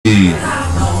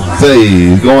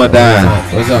Say, it's going down.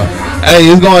 What's up? Hey,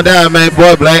 it's going down, man.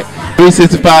 Boy, Blakk.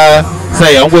 365.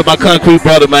 Say, I'm with my concrete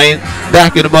brother, man.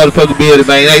 Doc in the motherfucking building,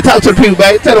 man. Hey, talk to the people,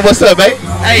 man. Tell them what's up, man.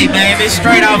 Hey, man, it's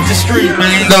straight off the street,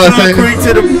 man. Know what I'm saying? Concrete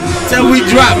till we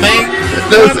drop, man.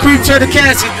 Concrete to the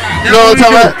casket. You know what I'm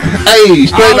talking about? Hey,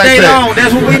 straight all like day that. long.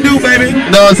 That's what we do, baby.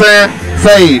 Know what I'm saying?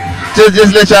 Say,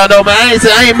 just let y'all know, man.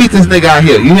 I ain't meet this nigga out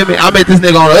here. You hear me? I met this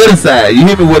nigga on the other side. You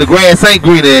hear me? Where the grass ain't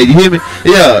green at. You hear me?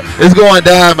 Yeah, it's going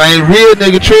down, man. Real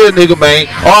nigga, trill nigga, man.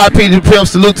 R.I.P. to the pimp,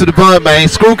 salute to the bun, man.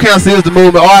 Screw council is the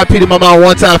movement. R.I.P. to my mom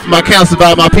one time for my council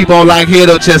about my people on like head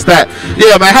up, chest out.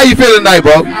 Yeah, man. How you feeling tonight,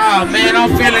 bro? Oh, man,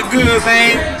 I'm feeling good,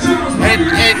 man.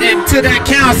 And to that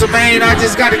council, man, I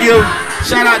just got to give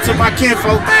shout out to my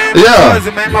kinfolk, man. Yeah.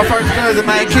 Cousin, man. My first cousin,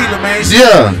 man, Keela, man. She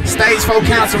stage 4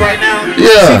 council right now.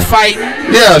 Yeah. She's fighting.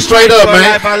 Yeah, straight up,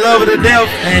 man. Life, I love her to death,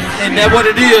 and that's what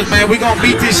it is, man. We gonna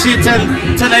beat this shit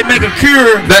till they make a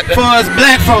cure for us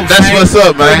black folks. That's man. what's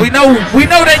up, man. We know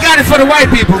they got it for the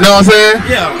white people. You know what I'm saying?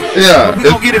 Yeah. Yeah. We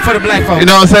gonna get it for the black folks. You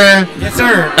know what I'm saying? Yes,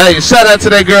 sir. Hey, shout out to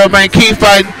that girl, man. Keep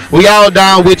fighting. We all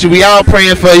down with you. We all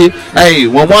praying for you. Hey,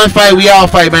 when one fight, we all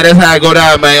fight, man. That's how it go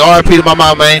down, man. R.I.P. to my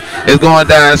mom, man. It's going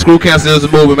down. Screw Council is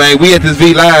a movie, man. We at this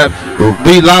V Lounge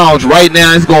right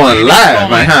now. It's going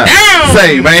live, man. Huh?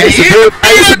 Say, man, it's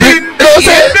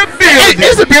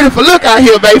a beautiful look out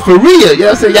here, man. For real.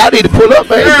 You know what I'm saying? Y'all need to pull up,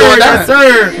 man. It's going down. Yes,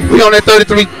 sir. We on that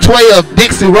 3312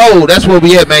 Dixie Road. That's where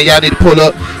we at, man. Y'all need to pull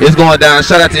up. It's going down.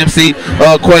 Shout out to MC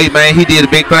Quay, man. He did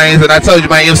the big things. And I told you,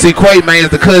 man, MC Quay, man,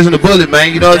 is the cousin of Bullet,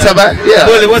 man. You know what I'm talking about? Yeah.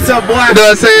 Bullet, what's up, boy? You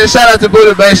know what I'm saying? Shout out to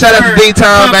Bullet, man. Shout out to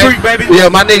D-Town, man. Baby. Yeah,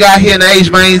 my nigga out here in the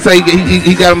age, man. So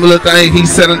he got him a little thing.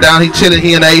 He's settling down. He chilling.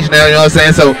 He in the age now. You know what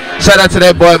I'm saying? So shout out to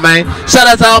that boy, man. Shout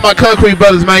out to all my concrete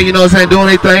brothers, man. You know what I'm saying? Doing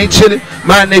their thing, chilling,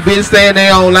 minding their business, staying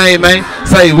their own lane, man.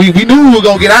 Say, we knew we were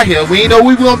gonna get out here. We ain't know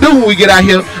what we were gonna do when we get out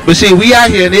here. But shit, we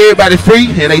out here and everybody free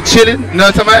and they chilling. You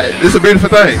know what I'm talking about? It's a beautiful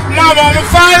thing. Mama, I'm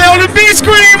finally on the big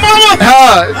screen, mama.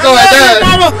 It's going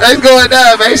down. It's going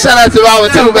down, man. Shout out to Mama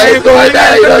too, man. It's going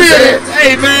down. You know what I'm saying?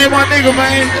 Hey, man, my nigga,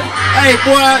 man. Hey,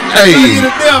 boy. Hey, love you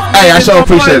to death, man. hey, I sure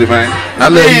appreciate it, man. I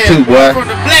love you too, boy. From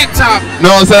the Blakk top.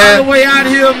 Know what I'm saying? All the way out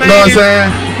here, man. Know what I'm saying?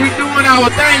 We doing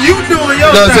our thing. You doing your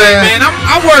Know what I'm thing, saying? man.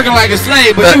 I'm working like a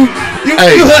slave, but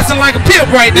you hustling like a pimp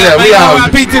right now, Yeah, man. we all.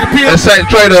 R.I.P. to the pimp. That's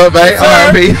straight up, man.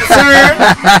 R.I.P. Sir.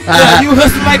 Yeah, you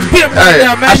hustling like a pimp right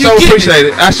now, man. I sure appreciate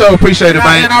it. I sure appreciate it,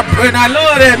 man. And I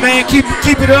love that, man. Keep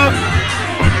it up.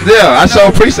 Yeah, I sure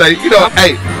appreciate it. You know,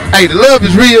 hey, the love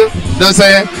is real. You know what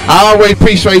I'm saying? I always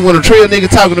appreciate when a trill nigga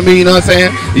talking to me, you know what I'm saying?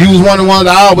 You was one of the ones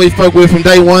I always fuck with from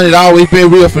day one. It always been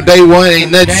real from day one. Ain't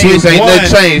nothing switched, ain't nothing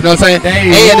changed, you know what I'm saying?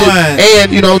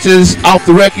 And you know, just off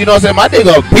the record, you know what I'm saying? My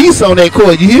nigga a beast on that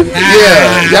court, you hear me?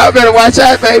 Yeah. Y'all better watch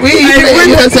out, man. We ain't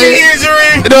playing, you know what I'm saying?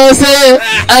 You know what I'm saying?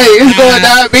 Hey, it's going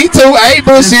down. Me too. I ain't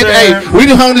bullshit. Hey, we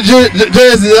done hung the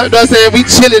jerseys up, you know what I'm saying? We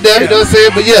chilling there, you know what I'm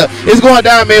saying? But yeah, it's going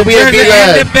down, man. We ain't be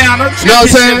live. You know what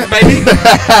I'm saying?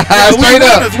 Straight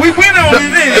up. We win on these.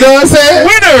 You know what I'm saying?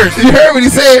 Winners. You heard what he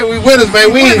said. We winners,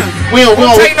 man. We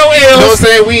don't take no L's. You know what I'm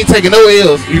saying? We ain't taking no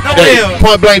L's. No L's.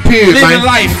 Point blank period, Living man.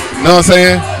 life. You know what I'm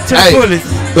saying? To the fullest.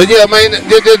 But yeah, man,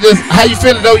 just how you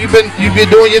feeling though? You been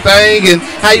doing your thing, and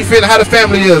how you feeling? How the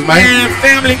family is, man? Man,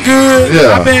 family good.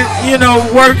 Yeah. I've been,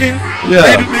 working. Yeah.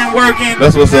 Baby been working.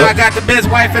 That's what's up. I got the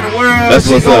best wife in the world. That's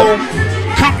what's up.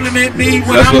 Compliment me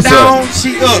when That's I'm what's down. up.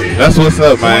 She up. That's what's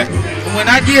up, man. When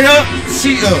I get up,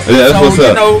 she up. Yeah, that's what's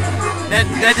up.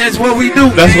 That's what we do.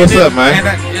 That's what's up, man.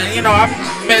 And I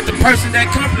met the person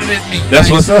that complimented me.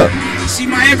 That's what's up. She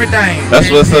my everything.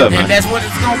 That's what's up, man. And that's what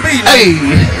it's gonna be. Hey.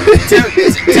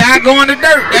 Till I go in the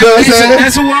dirt.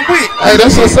 That's who I'm with. Hey,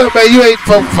 that's what's up, man. You ain't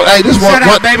hey, this one. Shout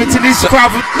out, baby, to this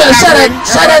Crawford. Man,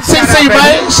 shout out TC,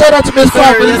 man. Shout out to Miss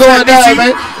Crawford. It's going down,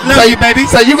 man. Love you, baby.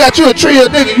 So you got you a trio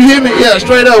nigga, you hear me? Yeah,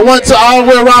 straight up, one to all the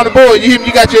way around the board. You hear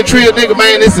me? You got your trio nigga,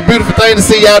 man. It's a beautiful thing to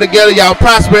see y'all together, y'all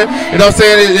prospering. You know what I'm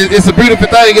saying? It's a beautiful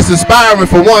thing. It's inspiring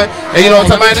for one. And you know what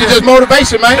I'm talking about? It's just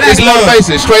motivation, man. It's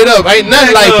motivation, straight up. Ain't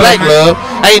nothing like Blakk love.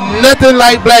 Ain't nothing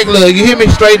like Blakk love. You hear me?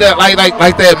 Straight up, like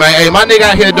that, man. Hey, my nigga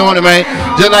out here doing it, man.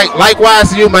 Just likewise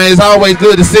to you, man. It's always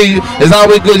good to see you. It's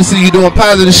always good to see you doing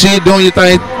positive shit, doing your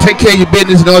thing, take care of your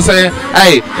business. You know what I'm saying?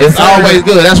 Hey, it's always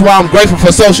good. That's why I'm grateful for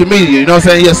social media. You know what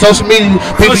I'm saying? Yeah, social media.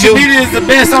 Social media is the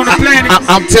best on the planet.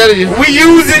 I'm telling you. We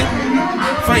use it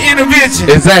for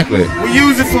intervention. Exactly. We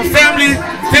use it for family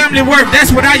work.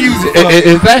 That's what I use it for.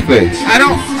 Exactly. I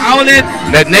don't all that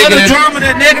negative drama,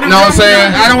 that negative. Know what I'm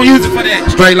saying? I don't use it for that.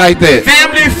 Straight like that.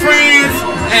 Family, friends,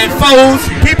 and foes,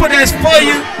 people that's for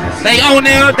you, they own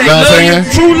there, they love you.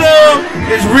 True love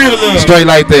is real love. Straight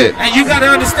like that. And you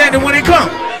gotta understand it when it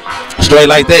comes. Straight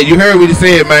like that. You heard what he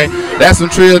said, man. That's some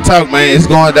trill talk, man. It's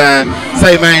going down.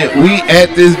 Say, man, we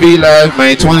at this V-Live,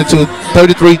 man.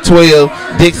 3312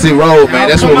 Dixie Road,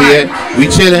 man. That's where we at. We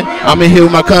chilling. I'm in here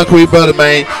with my concrete brother,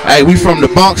 man. Hey, we from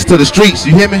the bunks to the streets.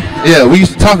 You hear me? Yeah, we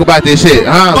used to talk about this shit.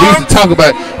 We used to talk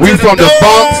about. We from the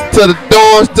bunks to the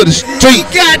doors to the streets.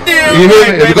 Goddamn. You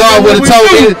hear me? If God would have told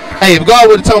me, hey, if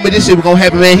God would have told me this shit was gonna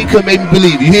happen, man, he couldn't make me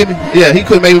believe. You hear me? Yeah, he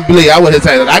couldn't make me believe. I would have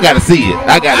said, I gotta see it.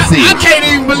 I gotta see it. I can't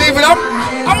even believe it.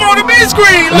 I'm on the big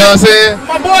screen. You know what I'm saying?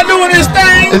 My boy doing his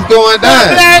thing. It's going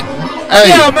down. Blakk. Hey,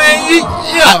 yeah, man.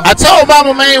 I told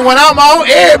mama, man, when I'm on,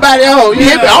 everybody home. You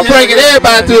hear me? I'm bringing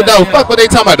everybody through the door. Fuck what they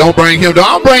talking about. Don't bring him though.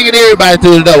 I'm bringing everybody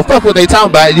through the door. Fuck what they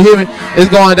talking about. You hear me? It's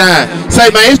going down.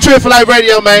 Say, man, it's Trill for Life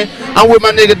Radio, man. I'm with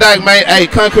my nigga Dyke, man. Hey,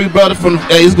 concrete brother from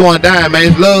it's going down, man.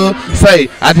 It's love.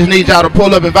 Say, I just need y'all to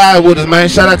pull up and vibe with us,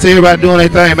 man. Shout out to everybody doing their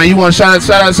thing, man. You want to shout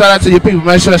out to your people,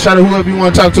 man. Shout out to whoever you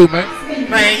want to talk to, man.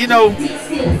 Man, you know,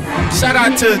 shout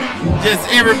out to just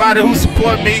everybody who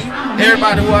support me,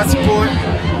 everybody who I support.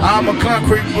 I'm a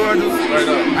concrete brother.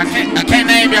 I can't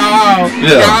name y'all all.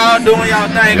 Yeah. Y'all doing y'all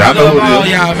thing. I love all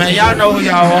y'all, man. Y'all know who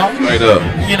y'all are. Right up.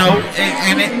 You know,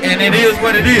 and it is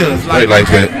what it is. Like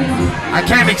that. I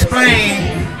can't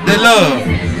explain the love.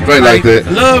 Right like that.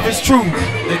 Love is true.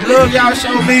 The love y'all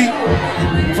show me,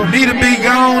 for me to be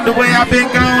gone the way I've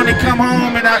been gone and come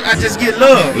home and I just get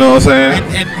love. You know what I'm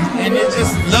saying? And it's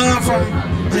just love from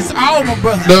just all my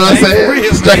brothers. You know what I'm saying?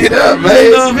 Real, straight man. up, man.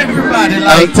 Love everybody.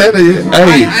 Like, I'm telling you.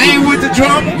 Hey. I ain't with the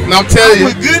drama. I'm telling you.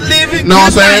 With good living, know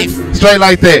what good I'm saying? life. Straight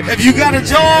like that. If you got a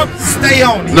job, stay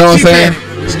on it. Know what I'm saying?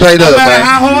 Straight up, man. No matter man.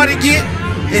 how hard it get,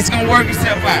 it's gonna work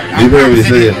itself out. You heard what he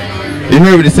said. You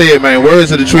heard what he said, man.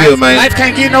 Words of the Trill, man. Life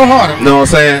can't get no harder. Know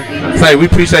what I'm saying? Say, we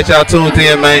appreciate y'all tuned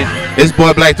in, man. It's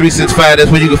boy Blakk365. That's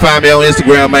where you can find me on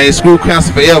Instagram, man. Screw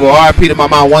cancer forever. RIP to my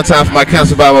mom one time for my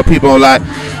cancer by my people on lot.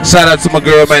 Shout out to my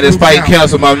girl, man. That's fighting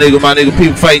cancer, my nigga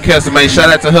people fighting cancer, man. Shout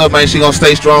out to her, man. She gonna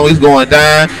stay strong. He's going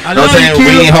down. Know what I'm saying?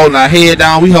 We ain't holding our head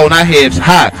down. We holding our heads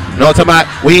high. Know what I'm talking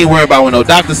about? We ain't worried about what no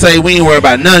doctor say. We ain't worried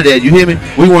about none of that. You hear me?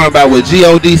 We worried about what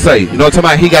God say. You know what I'm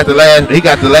talking about? He got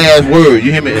the last word.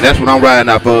 You hear me? And that's what I'm riding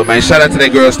out for, man. Shout out to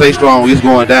that girl. Stay strong. It's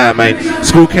going down, man.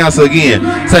 Screw cancer again.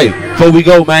 Say, before we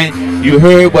go, man, you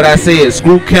heard what I said.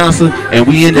 Screw cancer, and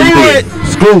we in this bed.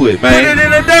 Screw it, man. Put it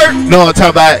in the dirt. No, I'm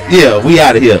talking about, yeah, we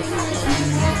out of here.